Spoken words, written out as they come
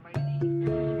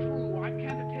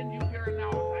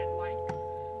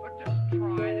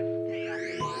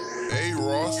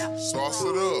Sauce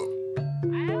it up.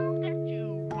 I'll get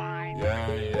you, my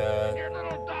Yeah, yeah. your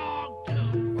little dog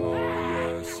too. Oh,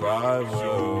 yes, I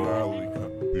will. Riley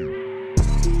cut the beat.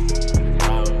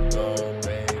 I'm gonna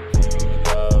make you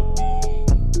love me.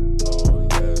 Oh,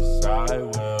 yes, I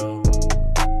will.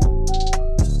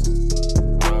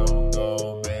 I'm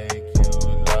gonna make you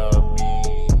love me.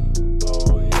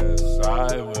 Oh, yes,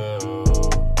 I will.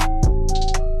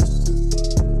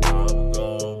 I'm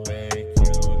gonna make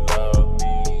you love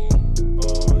me.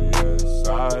 Oh, yes,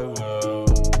 I will.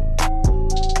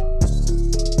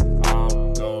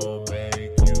 I'm gonna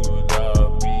make you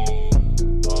love me.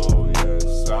 Oh,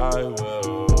 yes, I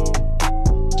will.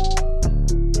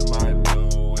 In my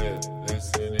new whip,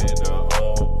 listening to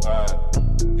whole pot.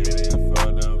 Hit it from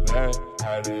the back,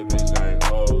 had it bitch like,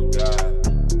 oh God.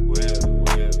 Whip,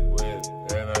 whip, whip,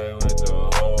 and I went the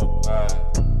whole pot.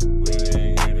 We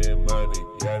ain't getting money,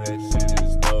 yeah, that shit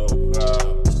is no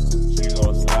problem. She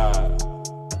gon' slide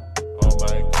on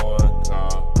my corn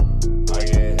cob. I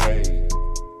get hate,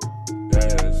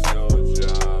 that's your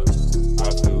job. I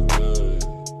feel good,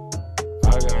 I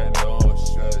got no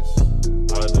stress.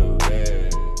 I'm the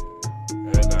man,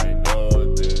 and I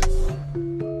know this.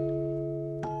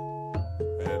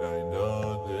 And I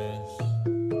know this.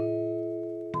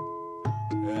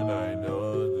 And I know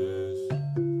this.